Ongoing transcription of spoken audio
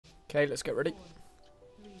Okay, let's get ready.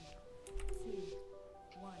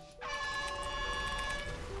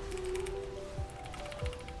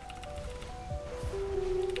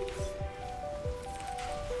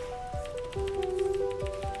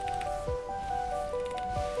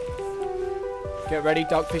 Get ready,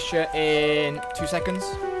 Dark Fisher in 2 seconds.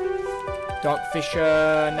 Dark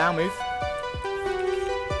Fisher now, move.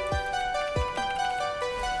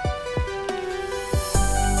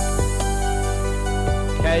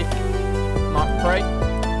 Okay, Mark Prey.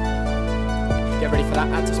 Get ready for that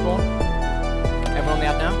ad to spawn. Everyone on the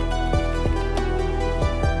ad now.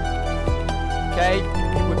 Okay,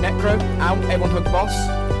 hit with Necro, out, everyone hug boss.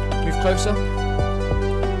 Move closer.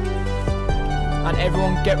 And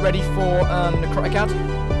everyone get ready for Necrotic ad.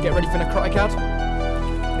 Get ready for Necrotic ad.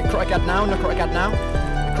 Necrotic ad now, Necrotic ad now.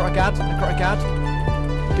 Necrotic ad, Necrotic ad.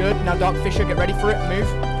 Good, now Dark Fisher, get ready for it, move.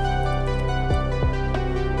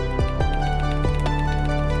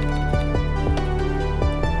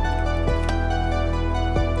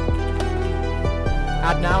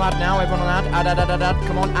 Ad now, everyone on ad,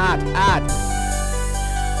 come on, ad.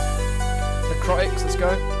 Necrotics, let's go.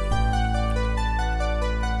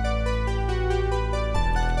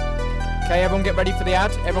 Okay, everyone get ready for the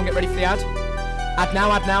ad, Ad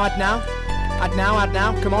now. Ad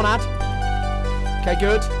now, come on, ad. Okay,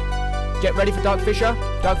 good. Get ready for Dark Fisher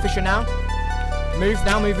now. Move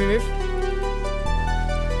now, move.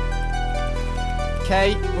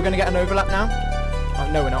 Okay, we're gonna get an overlap now. Oh,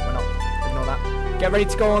 no, we're not. Ignore that. Get ready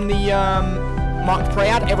to go on the marked prey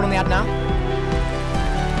ad. Everyone on the ad now.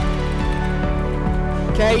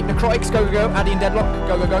 Okay, Necrotics, go. Addy and Deadlock,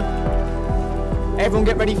 go. Everyone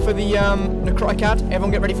get ready for the Necrotic ad.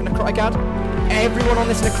 Everyone on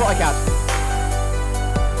this Necrotic ad.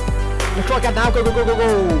 Necrotic ad now, go.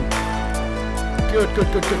 Good.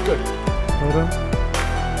 Hold on.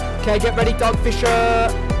 Okay, get ready, Dark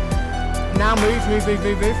Fisher. Now move.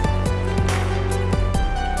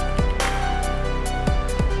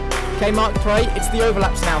 Okay, Mark Prey, it's the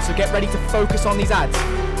overlaps now, so get ready to focus on these ads.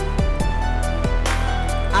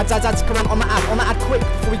 Ads, come on the ad quick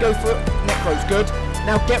before we go for Necros, good.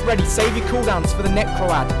 Now get ready, save your cooldowns for the Necro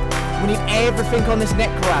ad. We need everything on this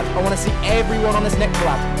Necro ad. I want to see everyone on this Necro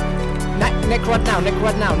ad. Necro ad now,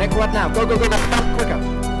 go, back quicker.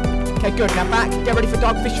 Okay, good, now back, get ready for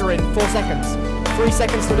Dark Fisher in 4 seconds. 3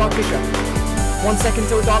 seconds till Dark Fisher. 1 second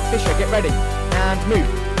till Dark Fisher, get ready, and move.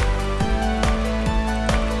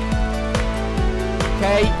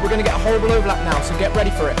 Okay, we're going to get a horrible overlap now, so get ready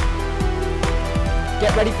for it.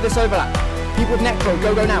 Get ready for this overlap. People with Necro, go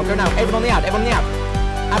now. Everyone on the ad. Ad. Come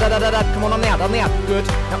on the ad. Good.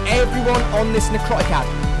 Now everyone on this Necrotic ad.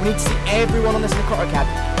 We need to see everyone on this Necrotic ad.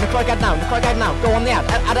 Necrotic ad now. Go on the ad.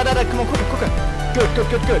 Ad. Come on, quicker. Good.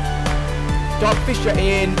 Dark Fisher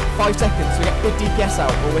in 5 seconds. We get big DPS out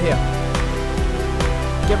over here.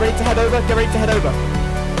 Get ready to head over.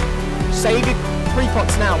 Save your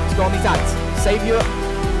pre-pots now to go on these ads. Save your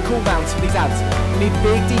cooldowns for these ads. We need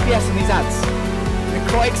big DPS on these ads.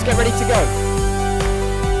 Necrotics, get ready to go.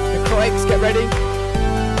 Necrotics, get ready.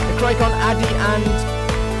 Necrotic on Addy and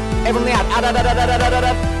everyone on the ad.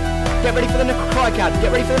 Get ready for the Necrotic ad.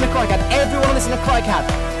 Everyone on this Necrotic ad.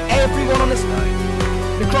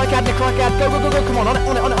 Necrotic ad. Go. Come on it.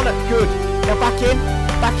 Good. Now back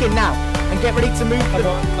in now. And get ready to move.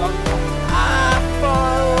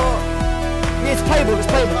 It's playable.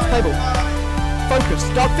 Focus.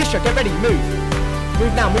 Dark Fisher, get ready.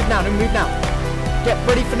 Move now. Get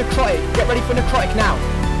ready for Necrotic now.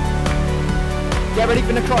 Get ready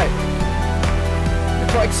for Necrotic.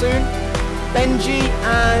 Necrotic soon. Benji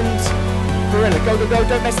and Gorilla. Go.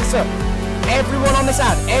 Don't mess this up. Everyone on this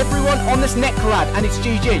ad. Everyone on this Necro ad. And it's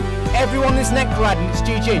GG. Everyone on this Necro ad and it's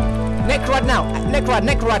GG. Necro ad now.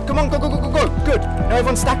 Necro ad. Come on. Go. Good. Now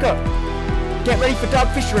everyone stack up. Get ready for Dark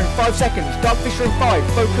Fisher in 5 seconds. Dark Fisher in 5.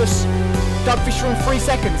 Focus. Dark Fisher in 3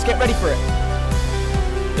 seconds. Get ready for it.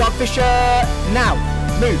 Dark Fisher now.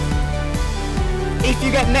 Move. If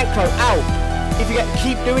you get Necro, out.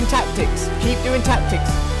 Keep doing tactics.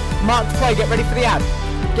 Marked play, get ready for the ad.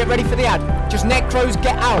 Just Necros,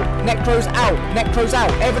 get out. Necros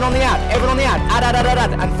out. Everyone on the ad. Ad.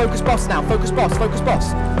 And focus boss now. Focus boss.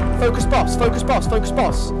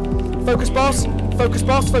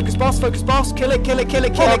 Kill it.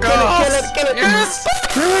 Yes!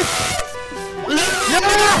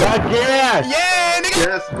 Yeah, nigga!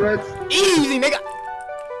 Yes, good. Easy, nigga!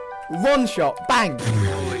 One shot, bang!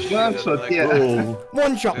 One shot, yeah.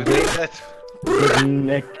 One shot,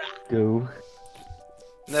 Neck go.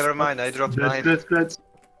 Never mind, I dropped mine. Good.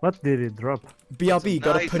 What did it drop? BRB,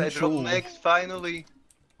 got a Nice, punch I dropped all. next, finally.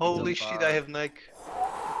 Holy shit, I have neck. I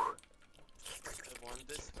won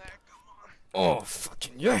this neck. Oh,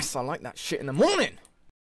 fucking yes, I like that shit in the morning.